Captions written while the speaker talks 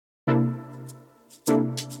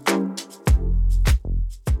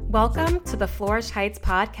Welcome to the Flourish Heights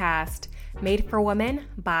podcast, made for women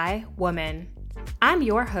by women. I'm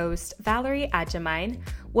your host, Valerie Adjamine,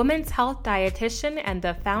 women's health dietitian and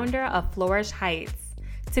the founder of Flourish Heights.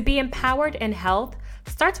 To be empowered in health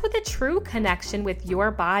starts with a true connection with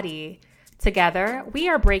your body. Together, we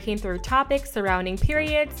are breaking through topics surrounding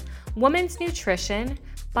periods, women's nutrition,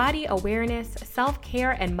 body awareness,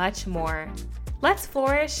 self-care, and much more. Let's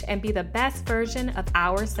flourish and be the best version of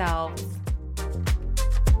ourselves.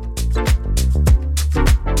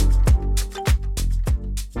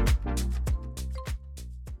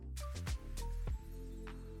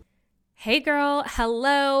 Hey girl,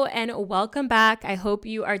 hello, and welcome back. I hope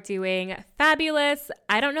you are doing fabulous.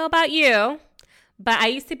 I don't know about you, but I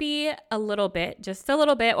used to be just a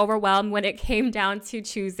little bit overwhelmed when it came down to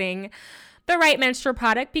choosing the right menstrual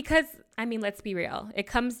product because, let's be real. It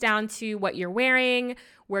comes down to what you're wearing,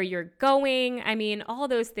 where you're going. All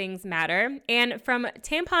those things matter. And from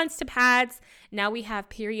tampons to pads, now we have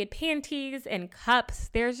period panties and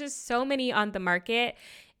cups. There's just so many on the market,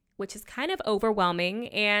 which is kind of overwhelming.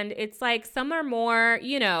 And it's like some are more,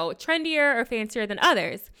 trendier or fancier than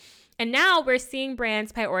others. And now we're seeing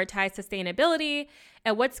brands prioritize sustainability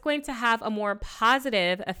and what's going to have a more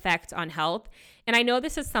positive effect on health. And I know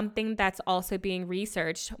this is something that's also being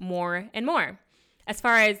researched more and more as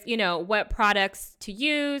far as, what products to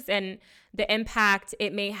use and the impact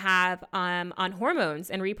it may have on hormones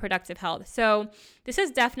and reproductive health. So this is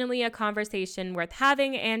definitely a conversation worth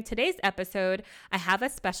having. And today's episode, I have a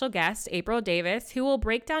special guest, April Davis, who will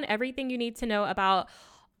break down everything you need to know about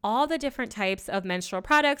all the different types of menstrual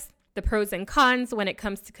products, the pros and cons when it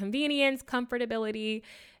comes to convenience, comfortability,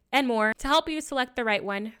 and more to help you select the right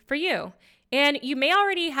one for you. And you may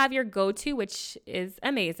already have your go-to, which is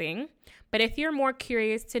amazing. But if you're more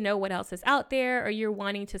curious to know what else is out there or you're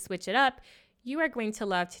wanting to switch it up, you are going to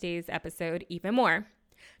love today's episode even more.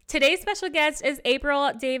 Today's special guest is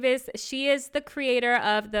April Davis. She is the creator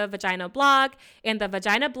of the Vagina Blog and the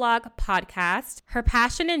Vagina Blog podcast. Her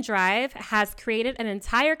passion and drive has created an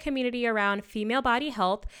entire community around female body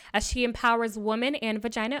health as she empowers women and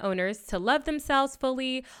vagina owners to love themselves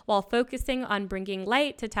fully while focusing on bringing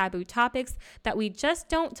light to taboo topics that we just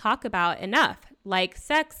don't talk about enough, like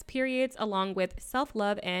sex, periods, along with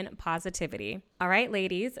self-love and positivity. All right,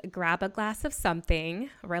 ladies, grab a glass of something,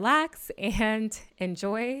 relax, and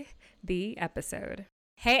enjoy the episode.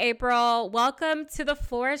 Hey, April, welcome to the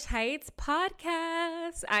Flourish Heights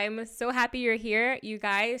podcast. I'm so happy you're here. You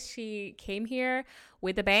guys, she came here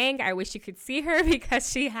with a bang. I wish you could see her because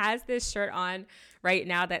she has this shirt on right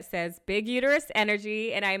now that says Big Uterus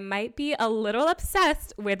Energy, and I might be a little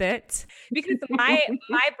obsessed with it because my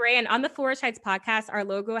brand on the Flourish Heights podcast, our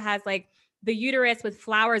logo has like the uterus with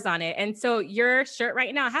flowers on it. And so your shirt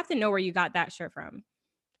right now, I have to know where you got that shirt from.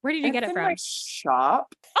 Where did you get it from? My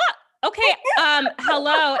shop. Oh, okay.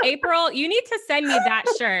 Hello, April. You need to send me that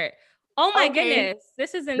shirt. Oh my goodness.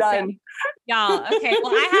 This is insane. Done. Y'all. Okay.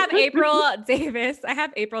 Well, I have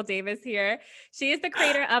April Davis here. She is the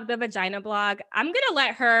creator of the Vagina Blog. I'm going to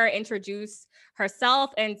let her introduce herself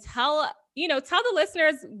and tell the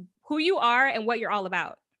listeners who you are and what you're all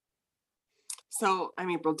about. So I'm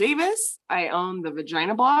April Davis. I own the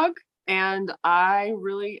Vagina Blog and I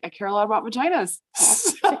care a lot about vaginas.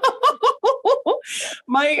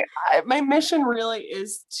 My mission really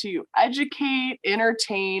is to educate,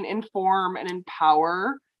 entertain, inform, and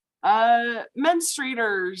empower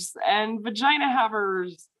menstruators and vagina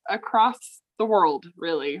havers across the world,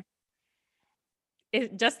 really.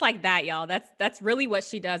 It's just like that, y'all. That's really what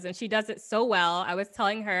she does. And she does it so well. I was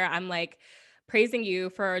telling her, I'm like praising you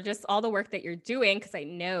for just all the work that you're doing because I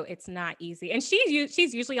know it's not easy. And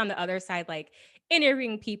she's usually on the other side, like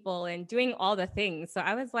interviewing people and doing all the things. So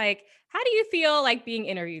I was like, how do you feel like being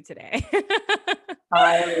interviewed today?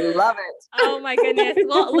 I love it. Oh my goodness.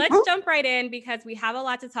 Well, let's jump right in because we have a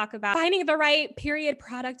lot to talk about. Finding the right period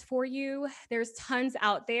product for you. There's tons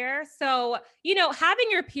out there. So, having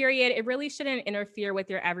your period, it really shouldn't interfere with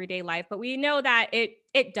your everyday life, but we know that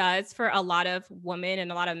it does for a lot of women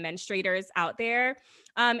and a lot of menstruators out there.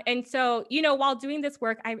 And so, while doing this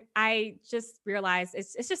work, I just realized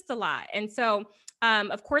it's just a lot. And so,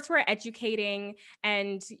 of course, we're educating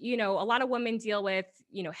and, a lot of women deal with,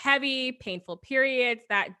 heavy, painful periods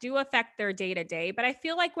that do affect their day to day. But I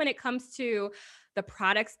feel like when it comes to the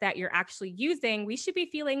products that you're actually using, we should be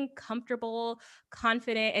feeling comfortable,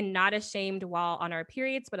 confident, and not ashamed while on our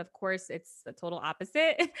periods. But of course, it's the total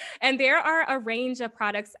opposite. And there are a range of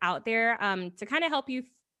products out there to kind of help you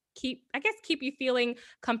keep you feeling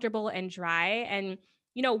comfortable and dry. And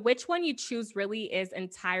which one you choose really is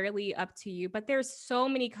entirely up to you. But there's so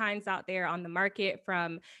many kinds out there on the market,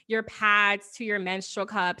 from your pads to your menstrual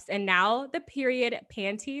cups, and now the period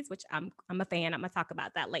panties, which I'm a fan. I'm gonna talk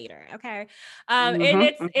about that later. Okay. And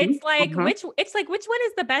it's like which one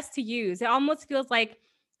is the best to use? It almost feels like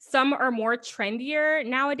some are more trendier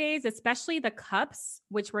nowadays, especially the cups,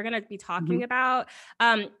 which we're going to be talking about.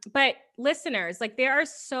 But listeners, like there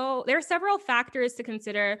are several factors to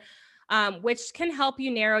consider, which can help you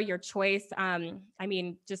narrow your choice. I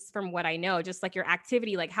mean, just from what I know, just like your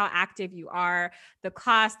activity, like how active you are, the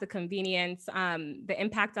cost, the convenience, the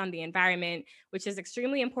impact on the environment, which is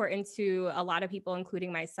extremely important to a lot of people,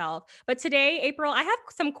 including myself. But today, April, I have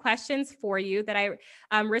some questions for you that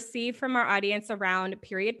I received from our audience around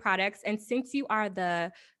period products. And since you are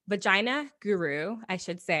the vagina guru, I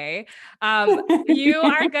should say, you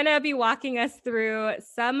are going to be walking us through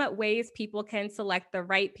some ways people can select the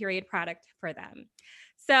right period product for them.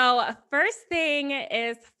 So first thing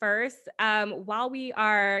is first, while we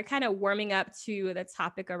are kind of warming up to the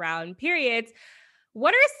topic around periods,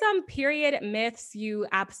 what are some period myths you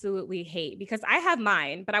absolutely hate? Because I have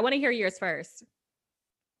mine, but I want to hear yours first.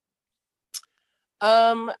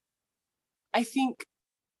 I think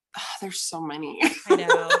there's so many. I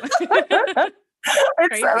know.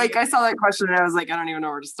 It's like I saw that question and I was like, I don't even know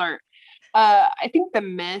where to start. I think the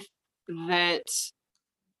myth that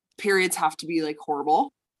periods have to be like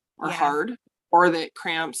horrible or hard, or that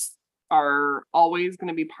cramps are always going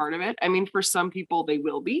to be part of it. I mean, for some people they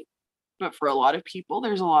will be, but for a lot of people,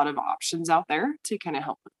 there's a lot of options out there to kind of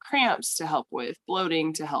help with cramps, to help with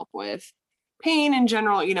bloating, to help with pain in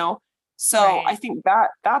general, So right. I think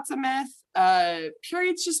that's a myth.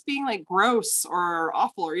 Periods just being like gross or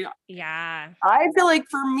awful, or yeah. I feel like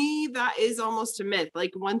for me that is almost a myth.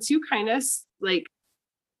 Like once you kind of like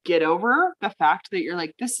get over the fact that you're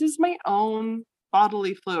like, this is my own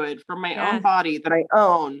bodily fluid from my own body that I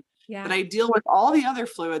own, that I deal with all the other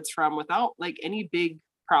fluids from without like any big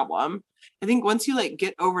problem. I think once you like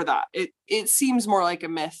get over that, it seems more like a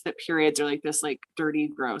myth that periods are like this like dirty,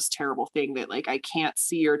 gross, terrible thing that like I can't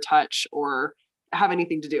see or touch or have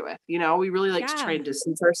anything to do with. We really like to try and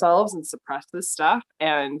distance ourselves and suppress this stuff,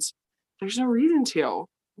 and there's no reason to.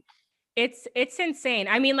 It's insane.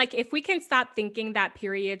 I mean, like if we can stop thinking that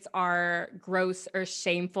periods are gross or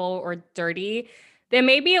shameful or dirty, then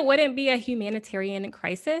maybe it wouldn't be a humanitarian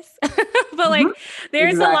crisis. But like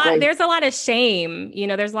there's a lot of shame,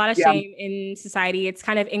 there's a lot of shame in society. It's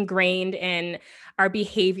kind of ingrained in our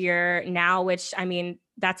behavior now, which I mean,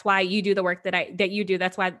 that's why you do the work that you do.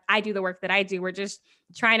 That's why I do the work that I do. We're just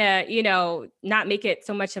trying to, not make it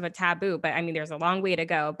so much of a taboo, but I mean, there's a long way to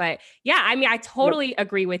go. But yeah, I mean, I totally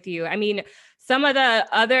agree with you. I mean, some of the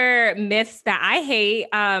other myths that I hate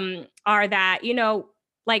are that,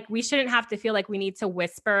 like we shouldn't have to feel like we need to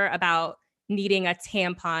whisper about needing a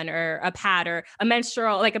tampon or a pad or a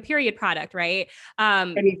menstrual, like a period product, right?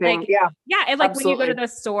 Anything, like, and like absolutely. When you go to the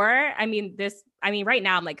store, I mean, right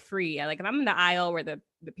now I'm like free. Like if I'm in the aisle where the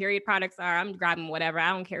period products are, I'm grabbing whatever.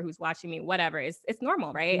 I don't care who's watching me, whatever. It's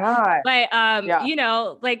normal, right? Yeah. But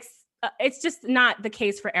like it's just not the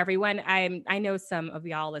case for everyone. I know some of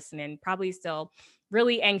y'all listening probably still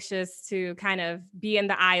really anxious to kind of be in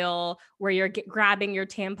the aisle where you're grabbing your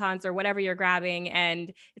tampons or whatever you're grabbing.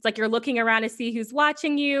 And it's like, you're looking around to see who's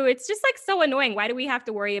watching you. It's just like so annoying. Why do we have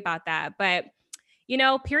to worry about that? But,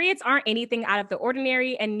 periods aren't anything out of the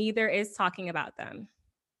ordinary, and neither is talking about them.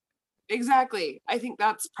 Exactly. I think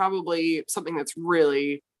that's probably something that's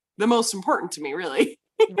really the most important to me, really.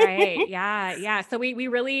 Right. Yeah. So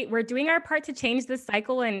we're doing our part to change this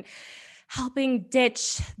cycle and helping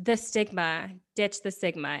ditch the stigma.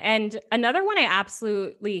 And another one I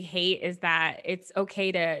absolutely hate is that it's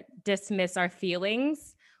okay to dismiss our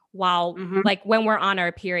feelings while like when we're on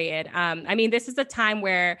our period. I mean, this is a time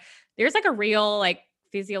where there's like a real like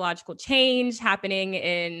physiological change happening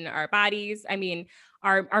in our bodies. I mean,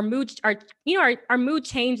 our mood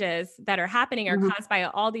changes that are happening are caused by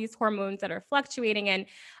all these hormones that are fluctuating. And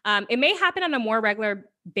it may happen on a more regular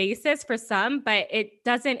basis for some, but it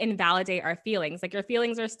doesn't invalidate our feelings. Like your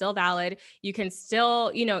feelings are still valid. You can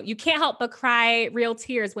still, you can't help but cry real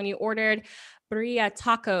tears when you ordered birria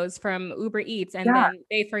tacos from Uber Eats and then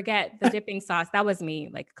they forget the dipping sauce. That was me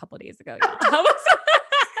like a couple of days ago.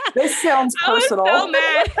 This sounds personal. I was so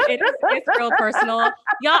mad. It's real personal.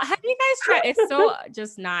 Y'all, have you you guys try. It's so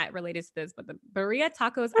just not related to this, but the birria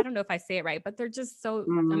tacos, I don't know if I say it right, but they're just so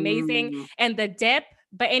amazing. And the dip.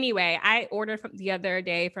 But anyway, I ordered from the other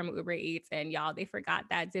day from Uber Eats, and y'all, they forgot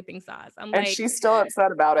that dipping sauce. I'm and like, she's still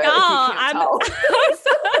upset about it. y'all, If you can't tell. I'm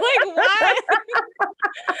so like,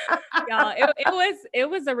 what? Y'all, it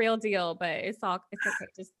was a real deal, but it's okay.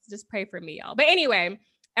 Just pray for me, y'all. But anyway,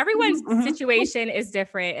 everyone's situation is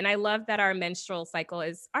different. And I love that our menstrual cycle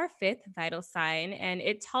is our 5th vital sign, and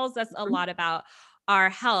it tells us a lot about our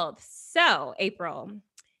health. So, April,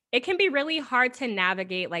 it can be really hard to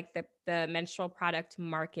navigate like the menstrual product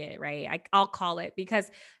market, right? I'll call it,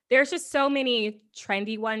 because there's just so many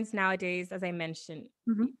trendy ones nowadays, as I mentioned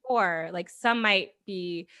before. Like some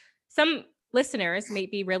listeners may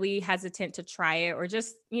be really hesitant to try it, or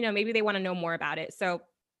just, maybe they want to know more about it. So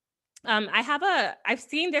I've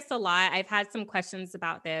seen this a lot. I've had some questions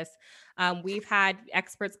about this. We've had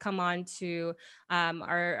experts come on to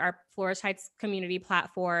our Flourish Heights community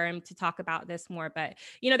platform to talk about this more. But,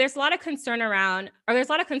 there's a lot of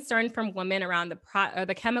concern from women around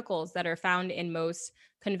the chemicals that are found in most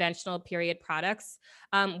conventional period products.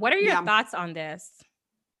 What are your thoughts on this?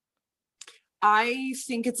 I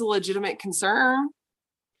think it's a legitimate concern.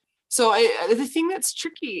 So the thing that's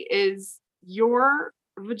tricky is your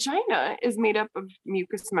vagina is made up of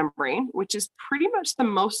mucous membrane, which is pretty much the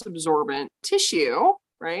most absorbent tissue,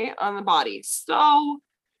 right, on the body. So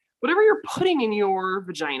whatever you're putting in your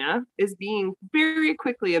vagina is being very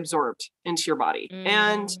quickly absorbed into your body.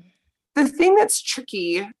 And the thing that's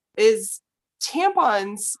tricky is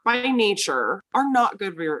tampons by nature are not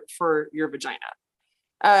good for your vagina.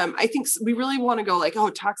 I think we really want to go like,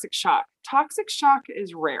 oh, toxic shock. Toxic shock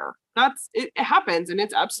is rare. It happens, and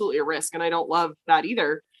it's absolutely a risk. And I don't love that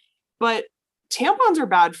either. But tampons are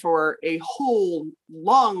bad for a whole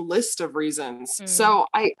long list of reasons. So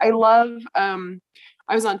I love,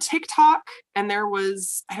 I was on TikTok, and there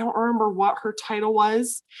was, I don't remember what her title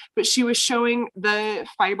was, but she was showing the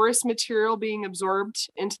fibrous material being absorbed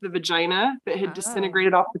into the vagina that had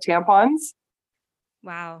disintegrated off the tampons.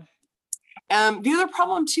 Wow. The other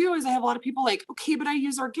problem too is I have a lot of people like, okay, but I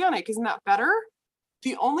use organic. Isn't that better?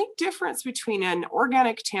 The only difference between an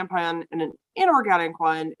organic tampon and an inorganic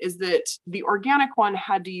one is that the organic one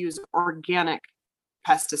had to use organic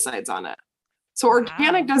pesticides on it. So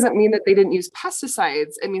organic doesn't mean that they didn't use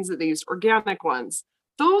pesticides. It means that they used organic ones.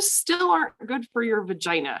 Those still aren't good for your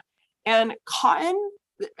vagina. And cotton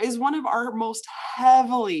is one of our most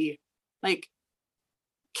heavily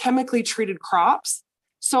chemically treated crops.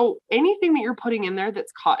 So anything that you're putting in there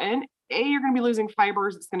that's cotton, A, you're going to be losing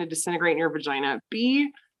fibers. It's going to disintegrate in your vagina.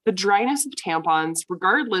 B, the dryness of tampons,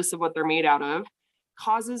 regardless of what they're made out of,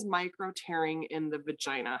 causes micro tearing in the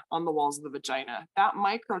vagina, on the walls of the vagina. That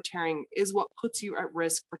micro tearing is what puts you at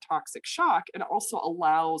risk for toxic shock, and also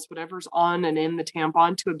allows whatever's on and in the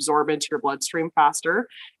tampon to absorb into your bloodstream faster,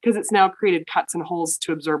 because it's now created cuts and holes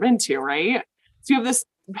to absorb into, right? So you have this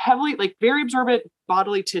heavily, very absorbent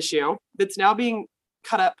bodily tissue that's now being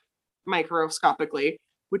cut up microscopically,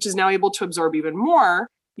 which is now able to absorb even more.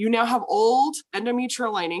 You now have old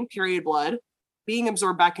endometrial lining, period blood, being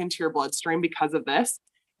absorbed back into your bloodstream because of this.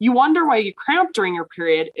 You wonder why you cramp during your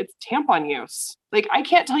period. It's tampon use. I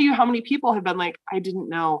can't tell you how many people have been like, I didn't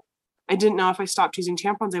know if I stopped using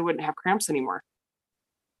tampons, I wouldn't have cramps anymore.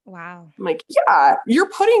 Wow. I'm like, yeah, you're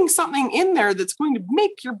putting something in there that's going to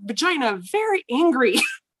make your vagina very angry.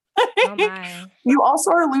 Oh my. You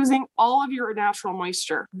also are losing all of your natural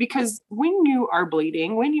moisture, because when you are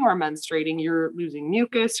bleeding, when you are menstruating, you're losing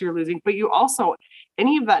mucus, but you also,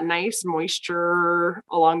 any of that nice moisture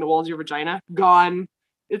along the walls of your vagina, gone.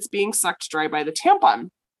 It's being sucked dry by the tampon.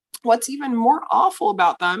 What's even more awful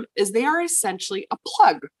about them is they are essentially a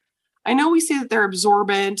plug. I know we say that they're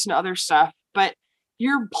absorbent and other stuff, but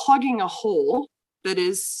you're plugging a hole that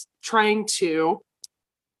is trying to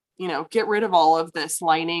get rid of all of this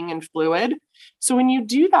lining and fluid. So when you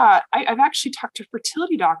do that, I've actually talked to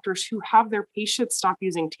fertility doctors who have their patients stop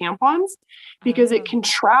using tampons, because it can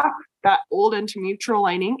trap that old endometrial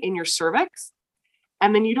lining in your cervix.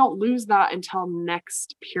 And then you don't lose that until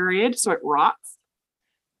next period. So it rots.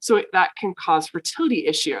 So that can cause fertility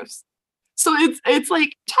issues. So it's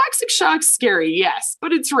like toxic shock's scary, yes,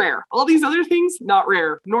 but it's rare. All these other things, not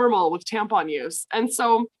rare, normal with tampon use. And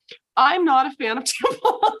so I'm not a fan of tampons.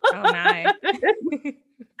 Oh my.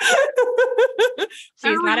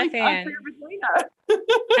 She's not a fan.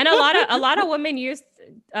 And a lot of women use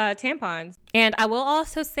tampons. And I will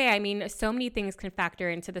also say, so many things can factor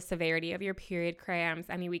into the severity of your period cramps.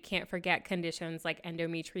 We can't forget conditions like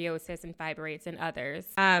endometriosis and fibroids and others.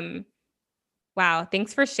 Wow,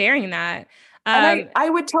 thanks for sharing that. And Um, I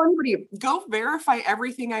would tell anybody, go verify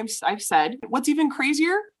everything I've said. What's even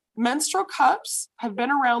crazier, menstrual cups have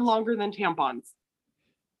been around longer than tampons.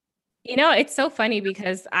 it's so funny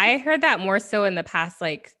because I heard that more so in the past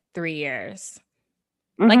like 3 years.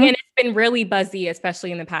 Like, and Mm-hmm. it's been really buzzy,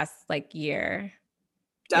 especially in the past like year.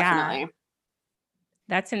 Yeah, Definitely.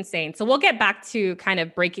 that's insane. So we'll get back to kind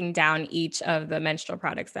of breaking down each of the menstrual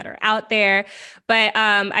products that are out there. But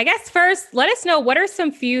I guess first, let us know what are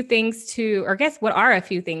some few things to, or I guess what are a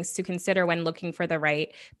few things to consider when looking for the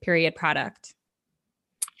right period product?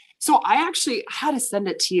 So I actually had to send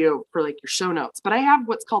it to you for like your show notes, but I have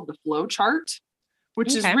what's called the flow chart,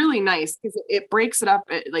 which is Okay. really nice because it breaks it up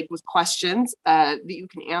like with questions that you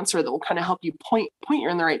can answer that will kind of help you point you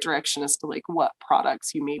in the right direction as to like what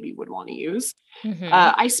products you maybe would want to use. Mm-hmm.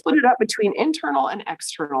 I split it up between internal and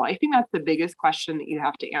external. I think that's the biggest question that you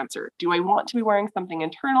have to answer. Do I want to be wearing something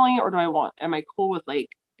internally, or am I cool with like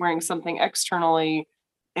wearing something externally?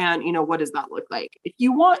 And what does that look like? If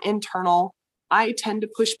you want internal, I tend to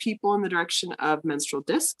push people in the direction of menstrual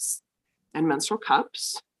discs and menstrual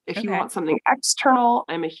cups. If you Okay. want something external,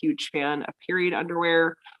 I'm a huge fan of period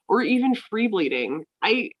underwear or even free bleeding.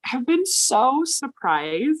 I have been so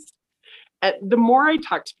surprised at the more I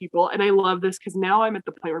talk to people, and I love this because now I'm at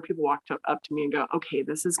the point where people walk up to me and go, okay,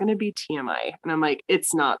 this is going to be TMI. And I'm like,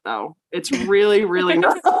 it's not though. It's really, really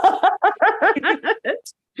not.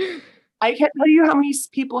 I can't tell you how many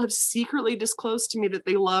people have secretly disclosed to me that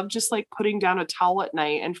they love just like putting down a towel at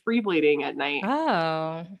night and free bleeding at night.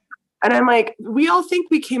 Oh, And I'm like, we all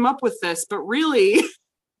think we came up with this, but really,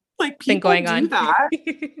 like been people going do on. that.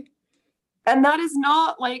 And that is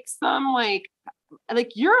not like some like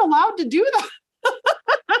you're allowed to do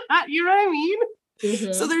that. You know what I mean? So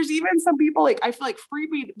Mm-hmm. there's even some people like, I feel like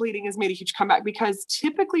free bleeding has made a huge comeback because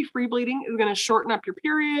typically free bleeding is going to shorten up your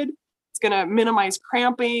period. It's going to minimize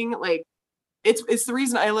cramping. Like it's the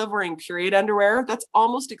reason I love wearing period underwear. That's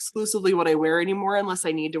almost exclusively what I wear anymore, unless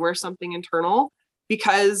I need to wear something internal,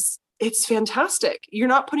 because it's fantastic. You're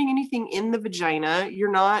not putting anything in the vagina.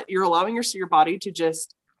 You're allowing your body to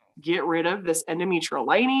just get rid of this endometrial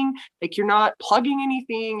lining. Like you're not plugging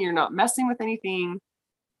anything. You're not messing with anything.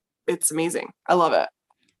 It's amazing. I love it.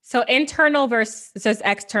 So internal versus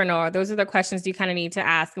external, those are the questions you kind of need to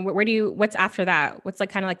ask. And what's after that? What's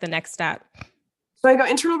like kind of like the next step? So I go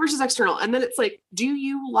internal versus external. And then it's like, do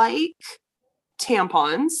you like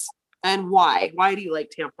tampons and why? Why do you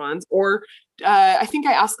like tampons? Or I think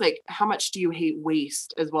I asked like, how much do you hate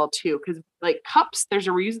waste as well too? Because like cups,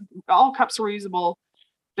 all cups are reusable.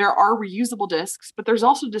 There are reusable discs, but there's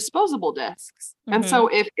also disposable discs. And Mm-hmm. so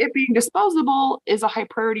if it being disposable is a high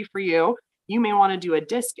priority for you, you may want to do a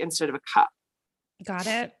disc instead of a cup. Got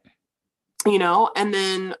it. And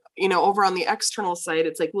then over on the external side,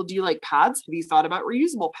 it's like, well, do you like pads? Have you thought about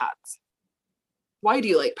reusable pads? Why do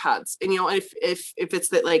you like pads? And if it's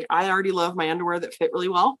that like I already love my underwear that fit really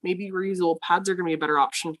well, maybe reusable pads are going to be a better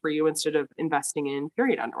option for you instead of investing in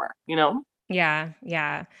period underwear. Yeah,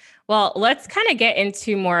 yeah. Well, let's kind of get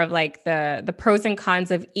into more of like the pros and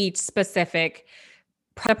cons of each specific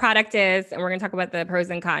the product is, and we're going to talk about the pros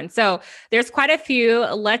and cons. So there's quite a few.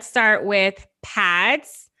 Let's start with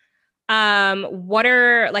pads. What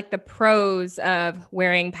are like the pros of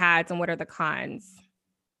wearing pads and what are the cons?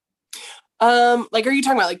 Like, are you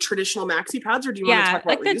talking about like traditional maxi pads, or do you want to Yeah, talk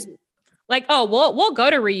about reusable? we'll go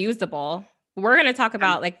to reusable. We're going to talk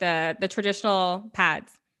about like the traditional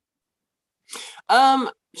pads.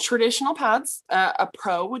 Traditional pads, a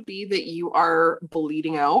pro would be that you are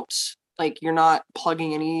bleeding out, like you're not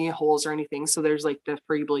plugging any holes or anything. So there's like the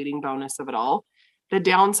free bleeding bonus of it all. The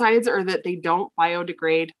downsides are that they don't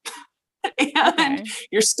biodegrade and Okay.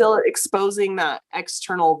 you're still exposing that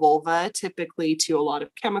external vulva typically to a lot of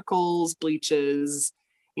chemicals, bleaches,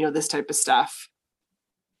 this type of stuff.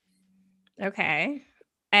 Okay.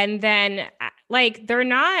 And then like they're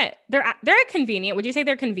convenient. Would you say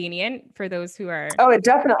they're convenient for those who are Oh, it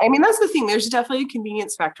definitely. I mean, that's the thing. There's definitely a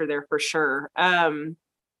convenience factor there for sure.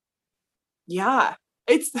 Yeah,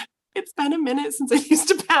 it's been a minute since I used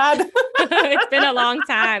a pad. it's been a long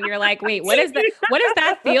time. You're like, wait, what is that? What does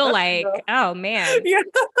that feel like? Oh man. Yeah.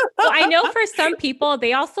 Well, I know for some people,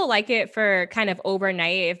 they also like it for kind of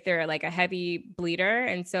overnight if they're like a heavy bleeder.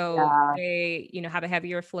 And so Yeah. they, have a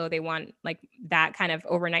heavier flow. They want like that kind of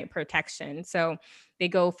overnight protection. So they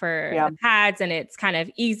go for Yeah. the pads and it's kind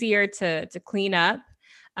of easier to clean up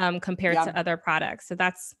compared to other products. So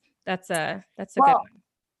that's a good one.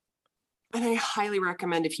 And I highly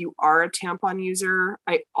recommend if you are a tampon user,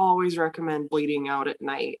 I always recommend bleeding out at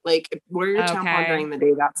night. Like wear your tampon during the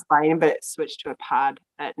day, that's fine, but switch to a pad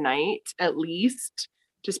at night at least,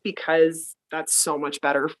 just because that's so much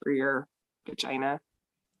better for your vagina.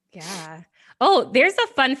 Yeah. Oh, there's a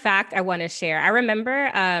fun fact I want to share. I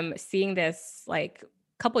remember seeing this like a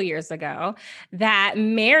couple years ago that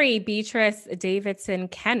Mary Beatrice Davidson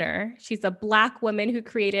Kenner, she's a Black woman who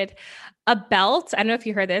created a belt. I don't know if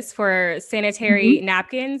you heard this for sanitary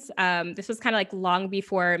napkins. This was kind of like long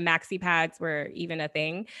before maxi pads were even a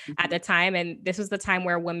thing at the time. And this was the time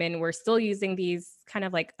where women were still using these kind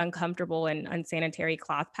of like uncomfortable and unsanitary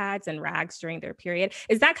cloth pads and rags during their period.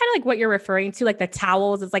 Is that kind of like what you're referring to? Like the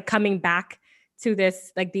towels is like coming back to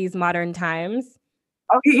this, like these modern times?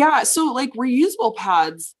 Okay, yeah. So like reusable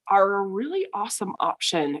pads are a really awesome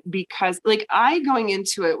option because like I going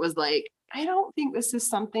into it was like, I don't think this is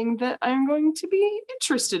something that I'm going to be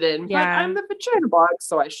interested in, but I'm the vagina blog,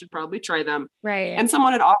 so I should probably try them. Right. And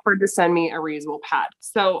someone had offered to send me a reusable pad.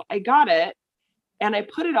 So I got it and I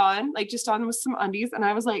put it on, like just on with some undies. And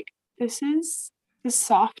I was like, this is the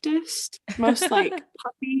softest, most like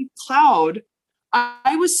puppy cloud.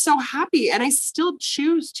 I was so happy. And I still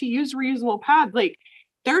choose to use reusable pads. Like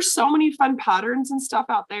there's so many fun patterns and stuff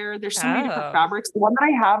out there. There's so many different fabrics. The one that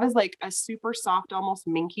I have is like a super soft, almost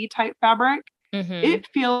minky type fabric. It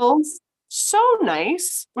feels so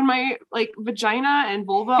nice when my like vagina and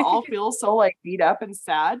vulva all feel so like beat up and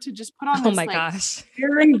sad to just put on this gosh.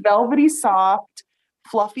 very velvety, soft,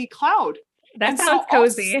 fluffy cloud. That sounds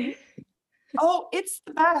cozy. Oh, it's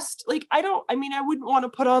the best. Like, I wouldn't want to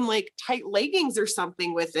put on like tight leggings or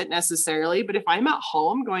something with it necessarily, but if I'm at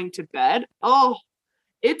home going to bed, oh,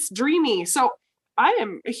 it's dreamy. So I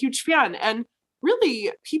am a huge fan. And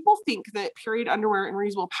really, people think that period underwear and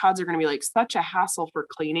reusable pads are going to be like such a hassle for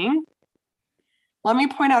cleaning. Let me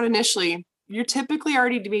point out initially, you're typically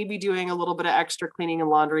already maybe doing a little bit of extra cleaning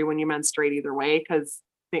and laundry when you menstruate either way, because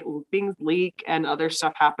things leak and other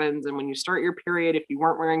stuff happens. And when you start your period, if you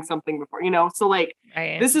weren't wearing something before, so like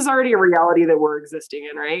this is already a reality that we're existing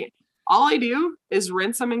in, right? All I do is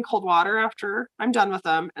rinse them in cold water after I'm done with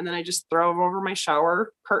them. And then I just throw them over my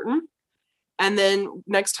shower curtain. And then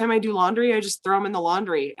next time I do laundry, I just throw them in the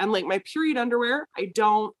laundry. And like my period underwear, I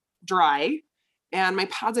don't dry. And my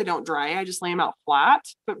pads, I don't dry. I just lay them out flat.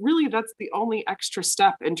 But really, that's the only extra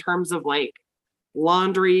step in terms of like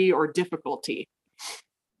laundry or difficulty.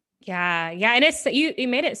 Yeah. And it's you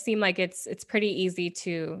made it seem like it's pretty easy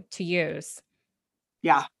to use.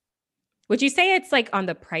 Yeah. Would you say it's like on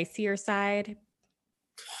the pricier side?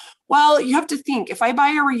 Well, you have to think, if I buy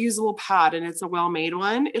a reusable pad and it's a well-made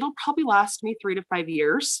one, it'll probably last me 3 to 5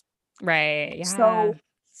 years. Right. Yeah. So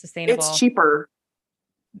sustainable. It's cheaper.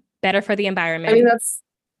 Better for the environment. I mean,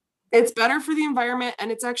 it's better for the environment, and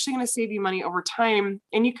it's actually going to save you money over time.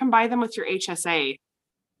 And you can buy them with your HSA.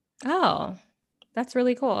 Oh, that's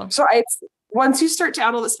really cool. So once you start to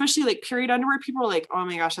add all, especially like period underwear, people are like, oh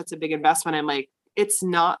my gosh, that's a big investment. I'm like, it's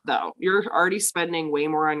not though. You're already spending way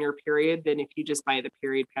more on your period than if you just buy the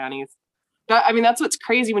period panties. That's what's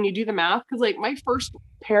crazy when you do the math. Cause like my first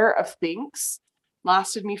pair of Thinx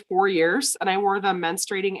lasted me 4 years and I wore them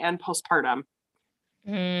menstruating and postpartum.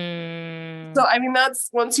 So, that's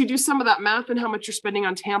once you do some of that math and how much you're spending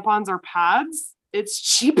on tampons or pads, it's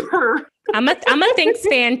cheaper. I'm a Thinx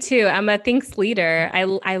fan too. I'm a Thinx leader.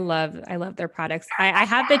 I love their products. I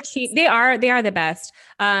have the cheap. They are the best.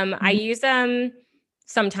 I use them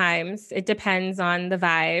sometimes. It depends on the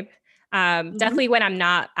vibe. Definitely when I'm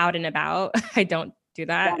not out and about, I don't do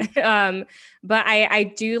that. Yeah. But I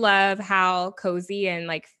do love how cozy and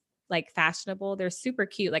like fashionable. They're super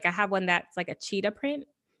cute. Like I have one that's like a cheetah print.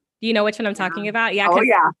 Do you know which one I'm talking about? Yeah. Oh,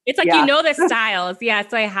 yeah. It's like, the styles. Yeah.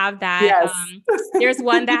 So I have that. Yes. There's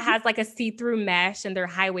one that has like a see-through mesh and they're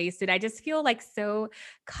high-waisted. I just feel like so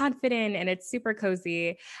confident and it's super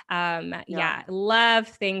cozy. Yeah.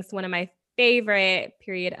 Love Thinx. One of my favorite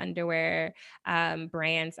period underwear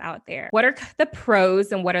brands out there. What are the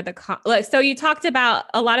pros and what are the cons? So you talked about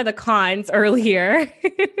a lot of the cons earlier,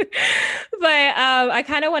 but I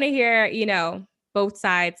kind of want to hear, both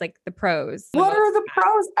sides, like the pros. What are the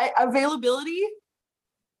pros? Availability.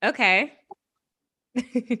 Okay.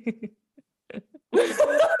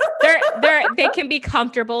 They can be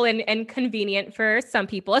comfortable and convenient for some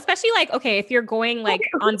people, especially like, okay, if you're going like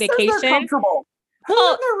on vacation. Comfortable.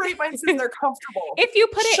 Well, their right mind says they're comfortable. If you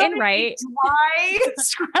put it in right. Dry,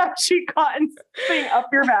 scratchy cotton thing up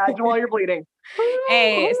your vag while you're bleeding.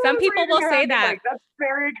 Hey, some people will say that. Like, that's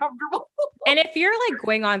very comfortable. And if you're like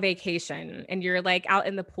going on vacation and you're like out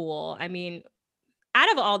in the pool,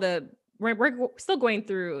 out of all we're still going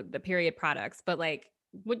through the period products, but like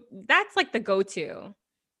that's like the go-to,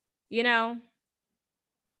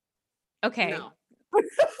 Okay. No.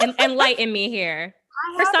 and enlighten me here.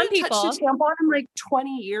 For some people, touched a tampon in like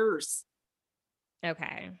 20 years.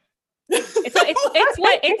 Okay.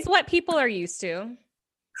 It's what people are used to.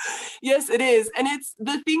 Yes, it is. And it's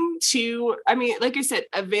the thing too. I mean, like I said,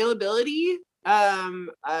 availability,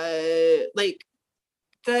 like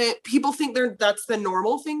the people think that's the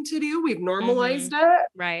normal thing to do. We've normalized it.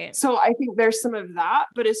 Right. So I think there's some of that.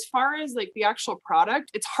 But as far as like the actual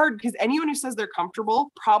product, it's hard because anyone who says they're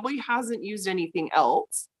comfortable probably hasn't used anything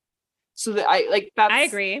else. So that I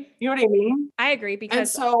agree. You know what I mean? I agree because and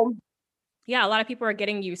so yeah, a lot of people are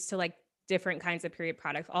getting used to like different kinds of period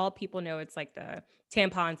products. All people know it's like the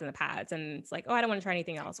tampons and the pads, and it's like, oh, I don't want to try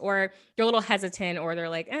anything else. Or they're a little hesitant, or they're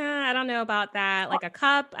like, I don't know about that. Like a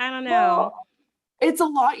cup, I don't know. Well, it's a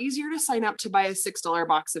lot easier to sign up to buy a $6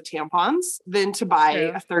 box of tampons than to buy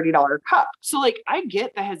a $30 cup. So like, I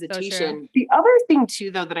get the hesitation. The other thing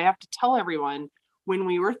too, though, that I have to tell everyone, when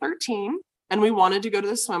we were 13 and we wanted to go to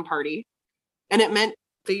the swim party and it meant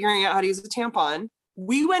figuring out how to use a tampon,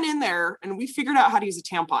 we went in there and we figured out how to use a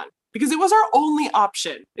tampon because it was our only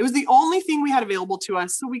option. It was the only thing we had available to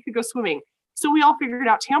us so we could go swimming. So we all figured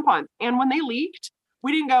out tampons. And when they leaked,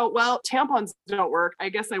 we didn't go, well, tampons don't work, I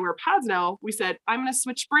guess I wear pads now. We said, I'm going to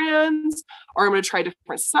switch brands, or I'm going to try a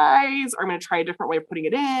different size, or I'm going to try a different way of putting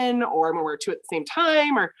it in, or I'm going to wear two at the same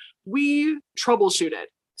time, or we troubleshooted.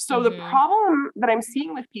 So the problem that I'm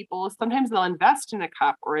seeing with people is sometimes they'll invest in a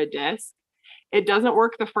cup or a disc. It doesn't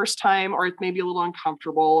work the first time, or it's maybe a little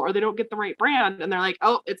uncomfortable, or they don't get the right brand and they're like,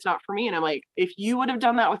 oh, it's not for me. And I'm like, if you would have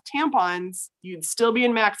done that with tampons, you'd still be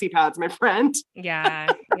in maxi pads, my friend. Yeah.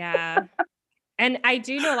 Yeah. And I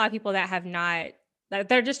do know a lot of people that have not, that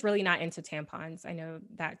they're just really not into tampons. I know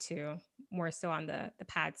that too, more so on the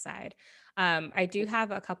pad side. I do have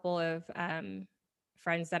a couple of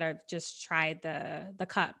friends that have just tried the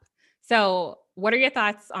cup. So what are your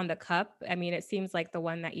thoughts on the cup? I mean, it seems like the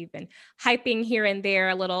one that you've been hyping here and there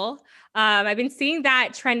a little. I've been seeing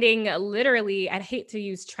that trending literally. I'd hate to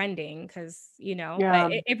use trending because,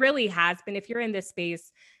 but it really has been. If you're in this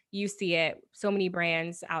space, you see it, so many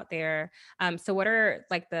brands out there. So what are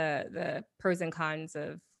like the pros and cons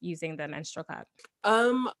of using the menstrual cup?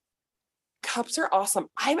 Cups are awesome.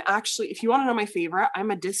 I'm actually, if you want to know my favorite, I'm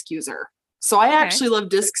a disc user. So I actually love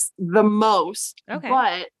discs the most. Okay.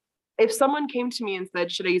 But if someone came to me and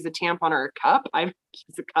said, should I use a tampon or a cup? I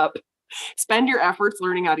use a cup. Spend your efforts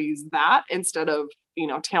learning how to use that instead of,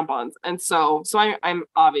 tampons. And so I'm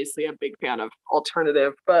obviously a big fan of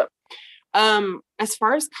alternative, but as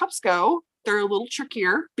far as cups go, they're a little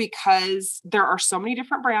trickier because there are so many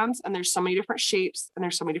different brands and there's so many different shapes and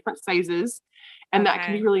there's so many different sizes, and that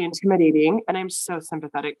can be really intimidating. And I'm so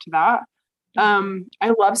sympathetic to that. I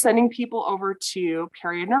love sending people over to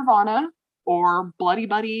Period Nirvana or Bloody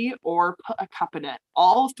Buddy or Put a Cup in It.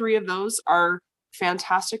 All three of those are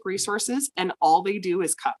fantastic resources, and all they do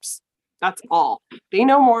is cups. That's all. They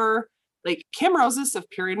know more. Like Kim Roses of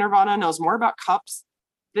Period Nirvana knows more about cups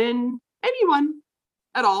than anyone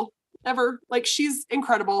at all ever. Like, she's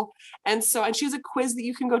incredible. And she has a quiz that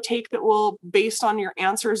you can go take that will, based on your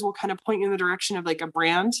answers, will kind of point you in the direction of like a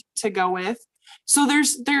brand to go with. So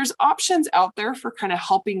there's options out there for kind of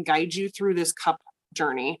helping guide you through this cup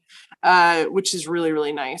journey, which is really,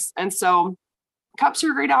 really nice. And so cups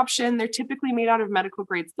are a great option. They're typically made out of medical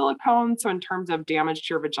grade silicone. So in terms of damage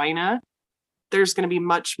to your vagina, there's going to be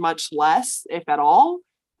much, much less, if at all.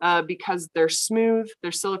 Because they're smooth,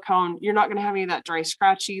 they're silicone. You're not going to have any of that dry,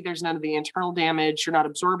 scratchy. There's none of the internal damage. You're not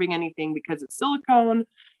absorbing anything because it's silicone.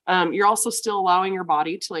 You're also still allowing your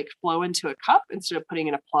body to like flow into a cup instead of putting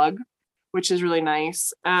in a plug, which is really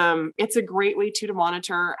nice. It's a great way to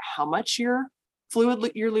monitor how much your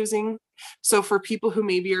fluid you're losing. So for people who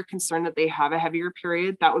maybe are concerned that they have a heavier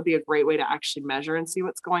period, that would be a great way to actually measure and see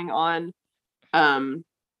what's going on.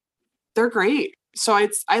 They're great. So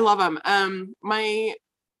I love them.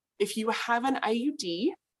 If you have an IUD,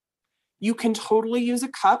 you can totally use a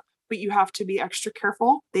cup, but you have to be extra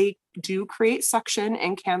careful. They do create suction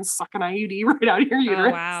and can suck an IUD right out of your uterus.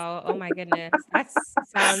 Oh, wow. Oh my goodness. That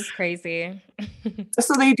sounds crazy.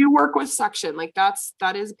 So they do work with suction. Like that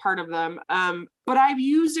is part of them. But I've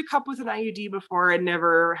used a cup with an IUD before and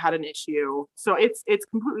never had an issue. So it's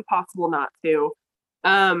completely possible not to.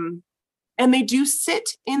 And they do sit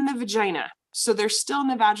in the vagina. So they're still in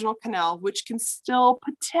the vaginal canal, which can still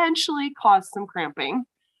potentially cause some cramping.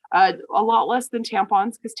 A lot less than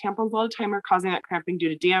tampons, because tampons a lot of time are causing that cramping due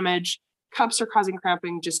to damage. Cups are causing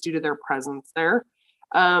cramping just due to their presence there.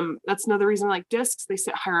 That's another reason I like discs. They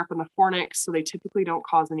sit higher up in the fornix, so they typically don't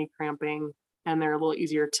cause any cramping, and they're a little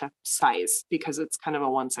easier to size because it's kind of a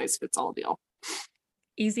one size fits all deal.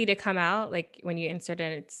 Easy to come out, like when you insert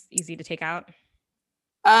it, it's easy to take out.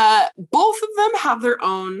 Both of them have their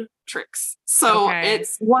own tricks. So Okay.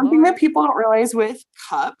 it's one thing that people don't realize with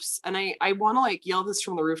cups, and I want to like yell this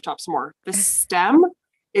from the rooftops more. The stem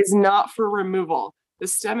is not for removal. The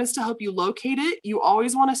stem is to help you locate it. You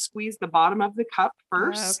always want to squeeze the bottom of the cup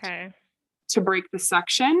first to break the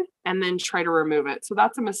suction and then try to remove it. So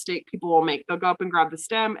that's a mistake people will make. They'll go up and grab the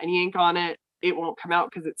stem and yank on it. It won't come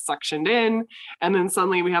out because it's suctioned in. And then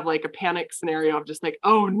suddenly we have like a panic scenario of just like,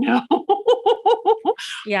 oh no.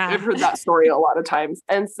 Yeah. I've heard that story a lot of times.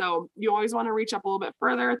 And so you always want to reach up a little bit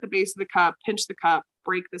further at the base of the cup, pinch the cup,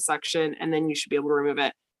 break the suction, and then you should be able to remove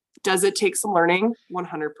it. Does it take some learning?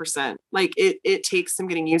 100%. Like it takes some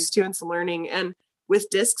getting used to and some learning. And with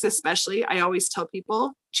discs, especially, I always tell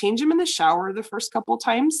people, change them in the shower the first couple of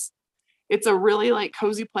times. It's a really like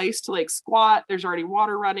cozy place to like squat. There's already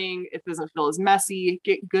water running. It doesn't feel as messy.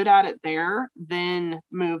 Get good at it there, then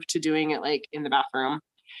move to doing it like in the bathroom.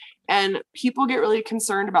 And people get really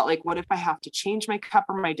concerned about like, what if I have to change my cup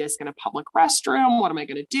or my disc in a public restroom? What am I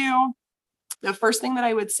going to do? The first thing that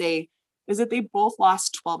I would say is that they both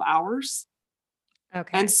last 12 hours.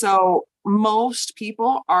 Okay. And so most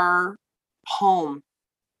people are home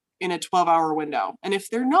in a 12-hour window. And if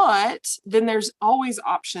they're not, then there's always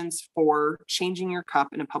options for changing your cup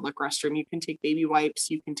in a public restroom. You can take baby wipes,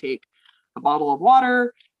 you can take a bottle of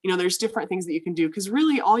water, there's different things that you can do, because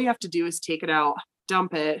really all you have to do is take it out,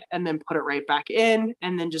 dump it, and then put it right back in,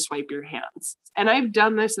 and then just wipe your hands. And I've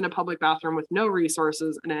done this in a public bathroom with no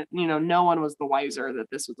resources, and no one was the wiser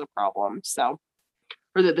that this was a problem. So,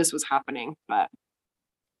 or that this was happening, but.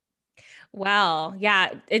 Well,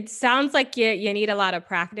 yeah, it sounds like you need a lot of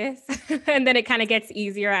practice and then it kind of gets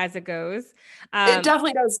easier as it goes. It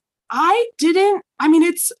definitely does. My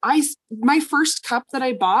first cup that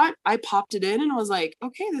I bought, I popped it in and was like,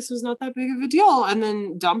 okay, this was not that big of a deal. And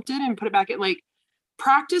then dumped it and put it back in. Like,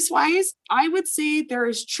 practice wise, I would say they're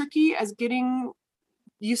as tricky as getting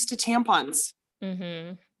used to tampons.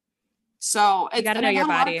 Mm-hmm. So you got to know your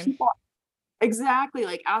body. Exactly.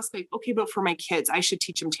 Like ask like, okay, but for my kids, I should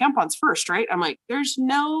teach them tampons first, right? I'm like, there's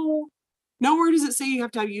nowhere does it say you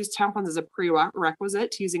have to use tampons as a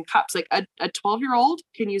prerequisite to using cups. Like a 12-year-old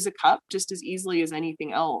can use a cup just as easily as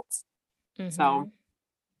anything else. Mm-hmm. So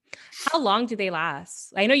how long do they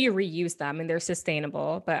last? I know you reuse them and they're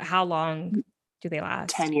sustainable, but how long do they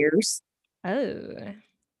last? 10 years. Oh.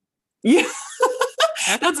 Yeah.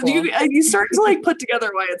 That's cool. You start to like put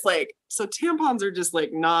together why it's like, so tampons are just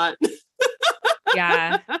like not.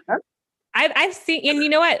 Yeah. I've seen, and you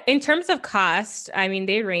know what, in terms of cost, I mean,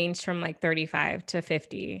 they range from like $35 to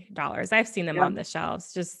 $50. I've seen them on the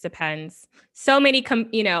shelves. Just depends. So many,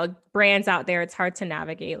 brands out there. It's hard to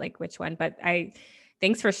navigate like which one, but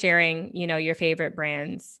thanks for sharing, your favorite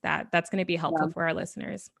brands. That's going to be helpful for our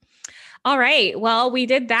listeners. All right. Well, we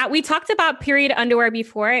did that. We talked about period underwear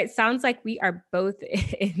before. It sounds like we are both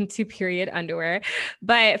into period underwear,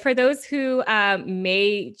 but for those who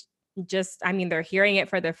may just, they're hearing it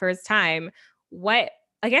for the first time, what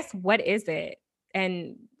is it?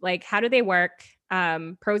 And like, how do they work?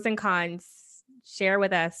 Pros and cons, share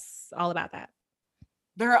with us all about that.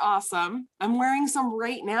 They're awesome. I'm wearing some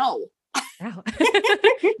right now. Wow.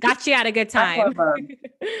 Got you at a good time.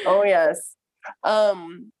 Oh yes.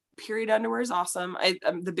 Period underwear is awesome.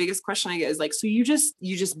 The biggest question I get is like, so you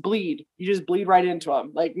just bleed right into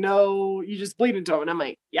them. Like, no, you just bleed into them. And I'm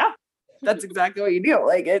like, yeah, that's exactly what you do.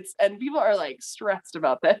 Like and people are like stressed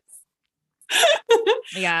about this.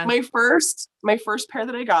 Yeah. My first pair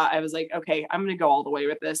that I got, I was like, okay, I'm going to go all the way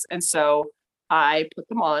with this. And so I put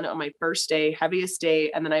them on my first day, heaviest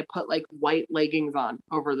day. And then I put like white leggings on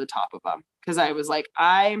over the top of them. Cause I was like,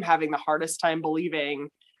 I'm having the hardest time believing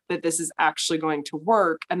that this is actually going to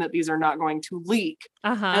work and that these are not going to leak.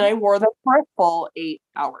 And I wore them for a full 8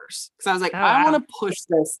 hours. Cause I was like, I want to push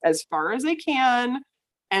this as far as I can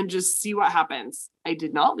and just see what happens. I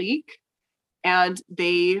did not leak and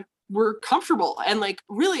they were comfortable. And like,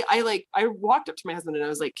 really, I walked up to my husband and I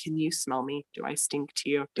was like, can you smell me? Do I stink to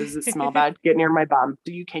you? Does it smell bad? Get near my bum.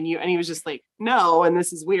 Can you? And he was just like, no. And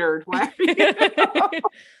this is weird. Why?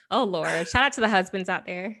 Oh Lord, shout out to the husbands out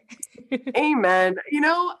there. Amen.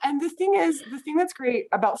 And the thing that's great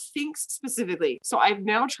about Thinx specifically. So I've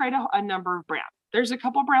now tried a number of brands. There's a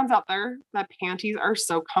couple brands out there that panties are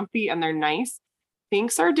so comfy and they're nice.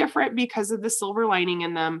 Thinx are different because of the silver lining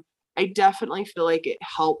in them. I definitely feel like it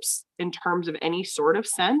helps in terms of any sort of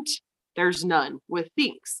scent. There's none with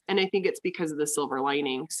Thinx. And I think it's because of the silver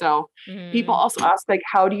lining. So people also ask like,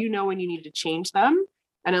 how do you know when you need to change them?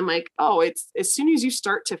 And I'm like, oh, it's as soon as you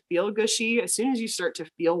start to feel gushy, as soon as you start to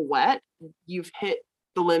feel wet, you've hit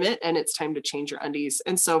the limit and it's time to change your undies.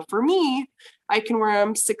 And so for me, I can wear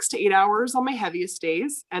them 6 to 8 hours on my heaviest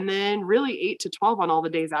days and then really 8 to 12 on all the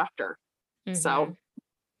days after. So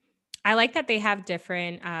I like that they have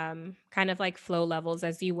different kind of like flow levels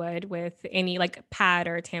as you would with any like pad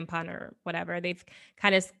or tampon or whatever. They've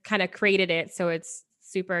kind of created it so it's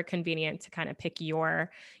super convenient to kind of pick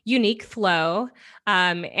your unique flow.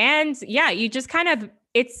 And yeah, you just kind of,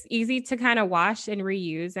 it's easy to kind of wash and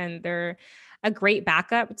reuse, and they're a great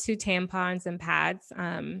backup to tampons and pads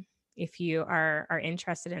if you are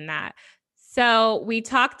interested in that. So we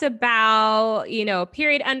talked about,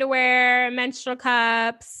 period underwear, menstrual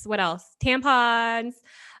cups, what else? Tampons,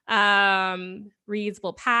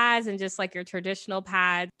 reusable pads, and just like your traditional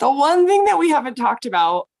pads. The one thing that we haven't talked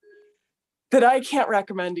about that I can't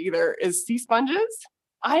recommend either is sea sponges.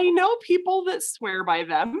 I know people that swear by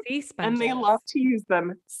them and they love to use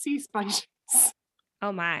them. Sea sponges.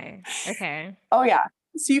 Oh my. Okay. Oh yeah.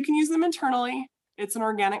 So you can use them internally. It's an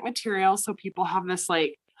organic material. So people have this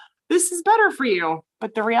like, this is better for you.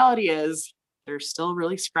 But the reality is they're still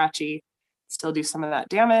really scratchy, still do some of that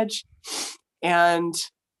damage. And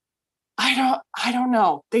I don't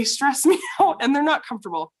know. They stress me out and they're not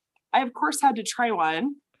comfortable. I of course had to try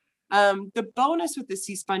one. The bonus with the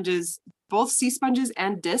sea sponges, both sea sponges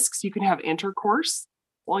and discs, you can have intercourse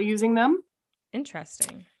while using them.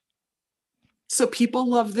 Interesting. So people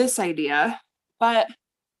love this idea, but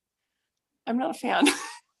I'm not a fan.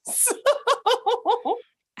 So...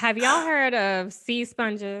 Have y'all heard of sea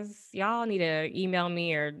sponges? Y'all need to email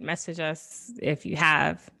me or message us if you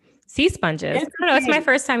have sea sponges. I don't know. It's my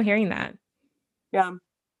first time hearing that. Yeah.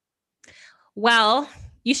 Well,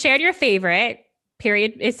 you shared your favorite,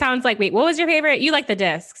 period. It sounds like, wait, what was your favorite? You like the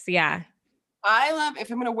discs. Yeah. I love, if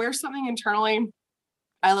I'm going to wear something internally,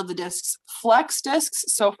 I love the discs. Flex discs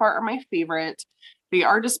so far are my favorite. They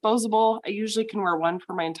are disposable. I usually can wear one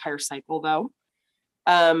for my entire cycle though.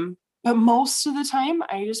 But most of the time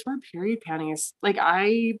I just wear period panties. Like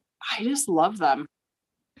I just love them.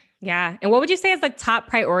 Yeah. And what would you say is the top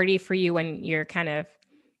priority for you when you're kind of,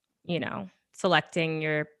 selecting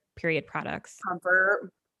your period products?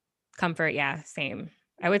 Comfort. Yeah. Same.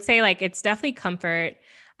 I would say like, it's definitely comfort.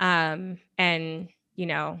 And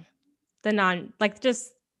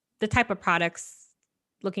just the type of products,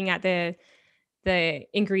 looking at the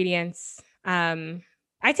ingredients.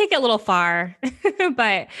 I take it a little far,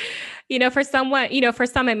 but for some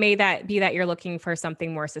it may be that you're looking for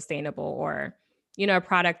something more sustainable, or a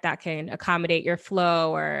product that can accommodate your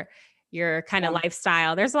flow or your kind of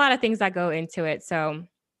lifestyle. There's a lot of things that go into it. So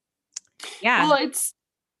yeah. Well,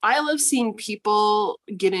 I love seeing people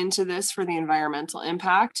get into this for the environmental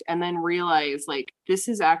impact and then realize like this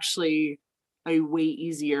is actually a way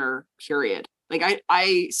easier period. Like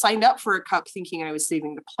I signed up for a cup thinking I was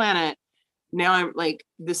saving the planet. Now I'm like,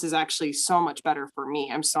 this is actually so much better for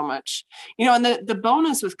me. I'm so much, and the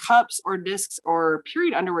bonus with cups or discs or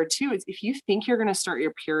period underwear too, is if you think you're going to start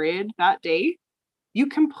your period that day, you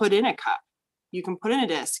can put in a cup, you can put in a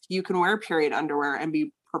disc, you can wear period underwear and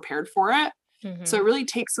be prepared for it. Mm-hmm. So it really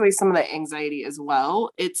takes away some of the anxiety as well.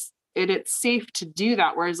 It's safe to do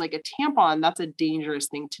that. Whereas like a tampon, that's a dangerous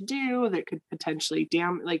thing to do that could potentially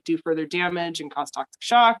do further damage and cause toxic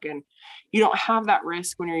shock. And you don't have that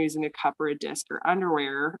risk when you're using a cup or a disc or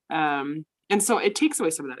underwear. And so it takes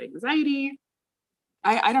away some of that anxiety.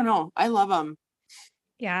 I don't know. I love them.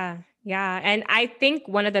 Yeah. Yeah. And I think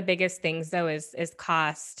one of the biggest things though is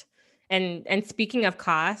cost. And speaking of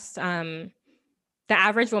cost, the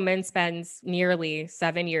average woman spends nearly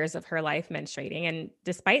 7 years of her life menstruating. And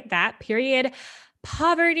despite that, period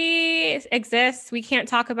poverty exists. We can't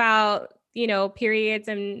talk about, periods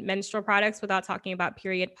and menstrual products without talking about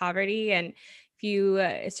period poverty. And if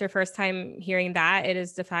it's your first time hearing that, it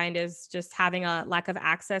is defined as just having a lack of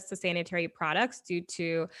access to sanitary products due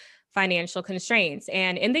to financial constraints.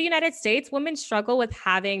 And in the United States, women struggle with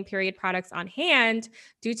having period products on hand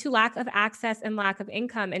due to lack of access and lack of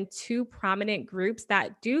income. And two prominent groups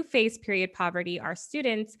that do face period poverty are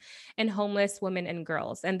students and homeless women and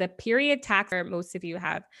girls. And the period tax, most of you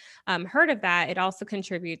have heard of that, it also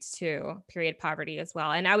contributes to period poverty as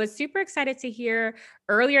well. And I was super excited to hear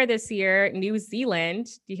earlier this year, New Zealand,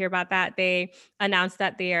 do you hear about that? They announced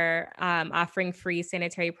that they are offering free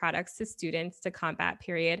sanitary products to students to combat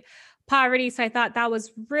period poverty. So I thought that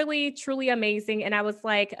was really, truly amazing. And I was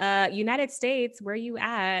like, United States, where are you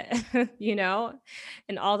at?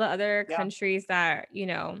 And all the other countries that,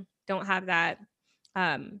 don't have that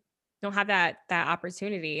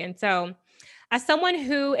opportunity. And so as someone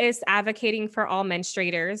who is advocating for all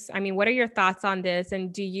menstruators, I mean, what are your thoughts on this?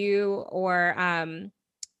 And do you, or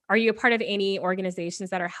are you a part of any organizations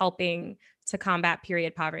that are helping to combat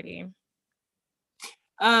period poverty?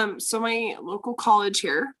 So my local college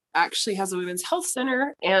here actually has a women's health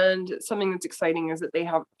center, and something that's exciting is that they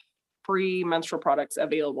have free menstrual products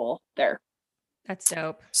available there. That's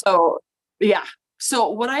dope. So yeah. So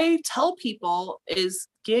what I tell people is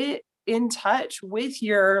get in touch with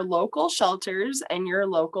your local shelters and your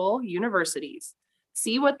local universities.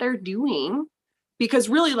 See what they're doing, because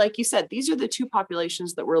really, like you said, these are the two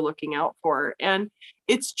populations that we're looking out for. And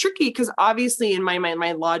it's tricky because obviously in my mind,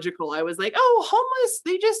 my logical, I was like, oh, homeless,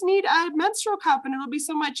 they just need a menstrual cup and it'll be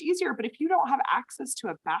so much easier. But if you don't have access to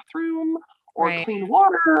a bathroom or Right. clean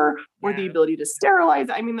water or the ability to sterilize,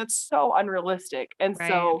 I mean, that's so unrealistic. And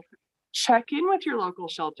so check in with your local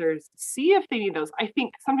shelters, see if they need those. I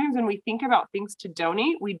think sometimes when we think about things to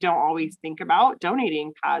donate, we don't always think about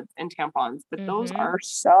donating pads and tampons, but those are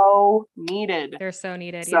so needed. They're so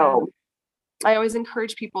needed. So I always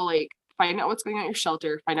encourage people, like, find out what's going on at your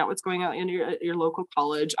shelter, find out what's going on in your local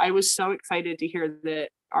college. I was so excited to hear that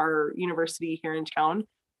our university here in town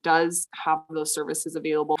does have those services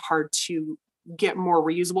available. Hard to get more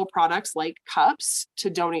reusable products like cups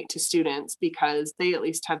to donate to students, because they at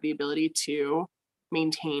least have the ability to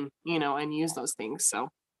maintain, and use those things. So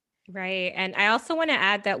right. And I also want to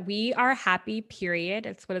add that We Are Happy Period.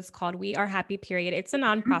 It's what it's called. We Are Happy Period. It's a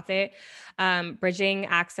nonprofit bridging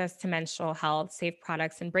access to menstrual health, safe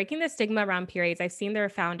products, and breaking the stigma around periods. I've seen their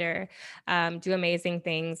founder do amazing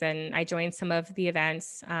things. And I joined some of the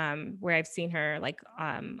events where I've seen her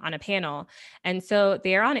on a panel. And so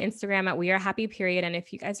they're on Instagram at We Are Happy Period. And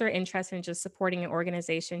if you guys are interested in just supporting an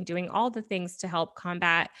organization, doing all the things to help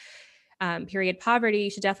combat period poverty, you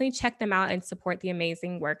should definitely check them out and support the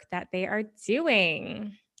amazing work that they are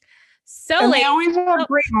doing. So they always have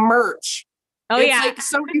great merch. Oh, it's like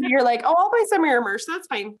so easy. You're like, oh, I'll buy some of your merch. That's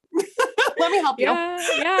fine. Let me help you.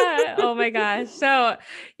 Yeah. Oh my gosh. So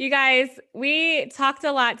you guys, we talked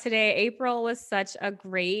a lot today. April was such a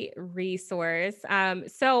great resource.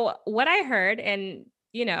 So what I heard, and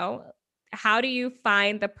how do you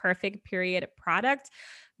find the perfect period product?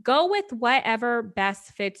 Go with whatever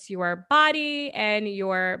best fits your body and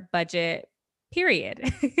your budget, period.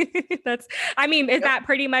 Is that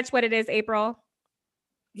pretty much what it is, April?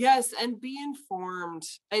 Yes. And be informed.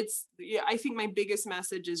 I think my biggest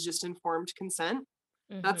message is just informed consent.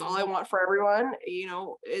 That's all I want for everyone,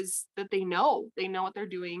 is that they know what they're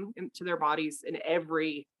doing to their bodies in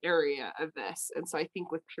every area of this. And so I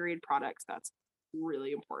think with period products, that's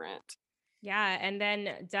really important. Yeah. And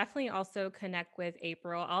then definitely also connect with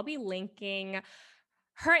April. I'll be linking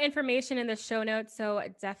her information in the show notes. So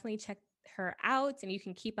definitely check her out and you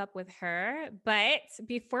can keep up with her. But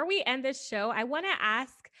before we end this show, I want to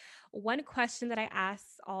ask one question that I ask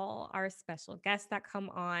all our special guests that come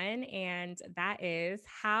on. And that is,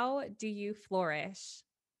 how do you flourish?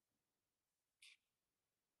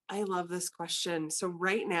 I love this question. So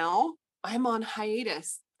right now I'm on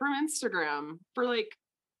hiatus from Instagram for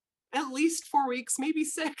at least 4 weeks, maybe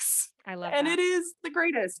 6. I love and that. It is the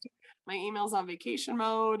greatest. My email's on vacation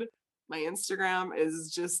mode. My Instagram is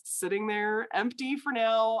just sitting there empty for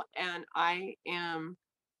now. And I am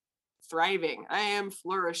thriving. I am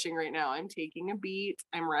flourishing right now. I'm taking a beat.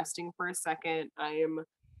 I'm resting for a second. I'm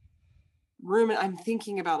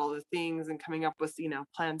thinking about all the things and coming up with,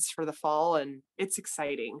 plans for the fall, and it's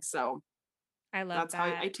exciting. So I love that's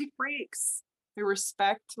that. how I take breaks. I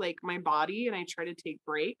respect my body, and I try to take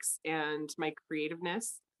breaks, and my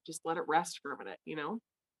creativeness, just let it rest for a minute,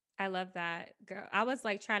 I love that, girl. I was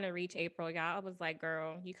trying to reach April, y'all. I was like,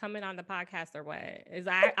 girl, you coming on the podcast or what? Is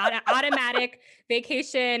I automatic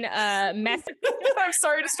vacation message? I'm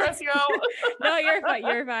sorry to stress you out. No, you're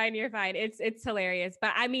fine. You're fine. It's hilarious.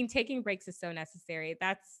 But taking breaks is so necessary.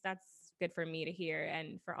 That's good for me to hear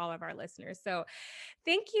and for all of our listeners. So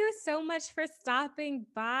thank you so much for stopping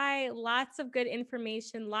by. Lots of good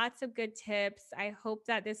information, lots of good tips. I hope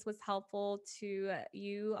that this was helpful to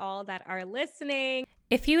you all that are listening.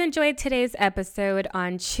 If you enjoyed today's episode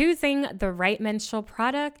on choosing the right menstrual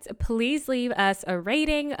product, please leave us a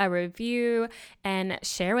rating, a review, and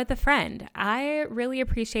share with a friend. I really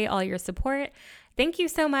appreciate all your support. Thank you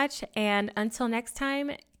so much. And until next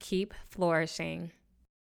time, keep flourishing.